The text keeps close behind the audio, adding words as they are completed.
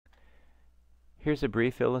Here's a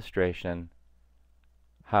brief illustration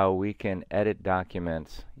how we can edit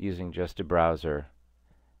documents using just a browser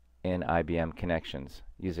in IBM Connections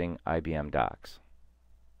using IBM Docs.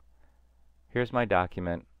 Here's my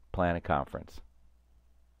document, Plan a Conference.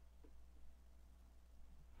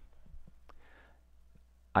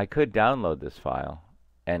 I could download this file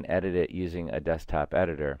and edit it using a desktop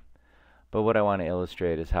editor, but what I want to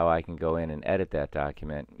illustrate is how I can go in and edit that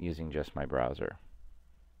document using just my browser.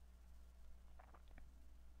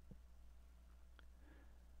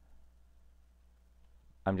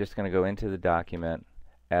 I'm just going to go into the document,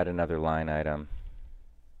 add another line item,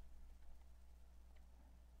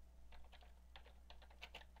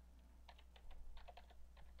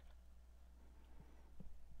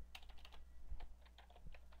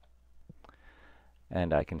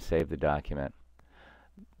 and I can save the document.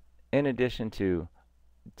 In addition to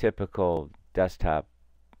typical desktop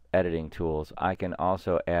editing tools, I can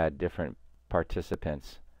also add different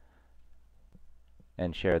participants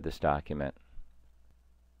and share this document.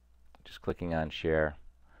 Just clicking on Share,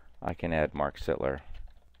 I can add Mark Sittler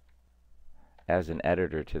as an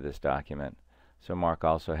editor to this document, so Mark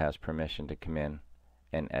also has permission to come in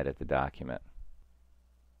and edit the document.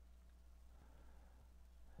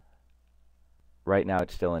 Right now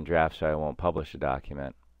it's still in draft, so I won't publish the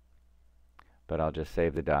document, but I'll just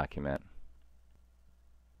save the document.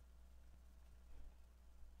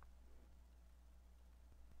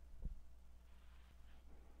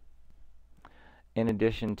 In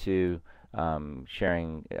addition to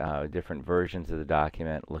sharing different versions of the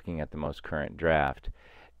document, looking at the most current draft,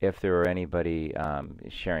 if there were anybody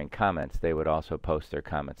sharing comments, they would also post their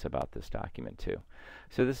comments about this document too.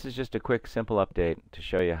 So this is just a quick, simple update to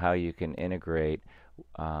show you how you can integrate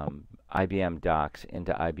IBM Docs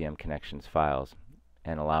into IBM Connections files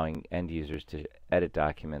and allowing end users to edit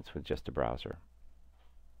documents with just a browser.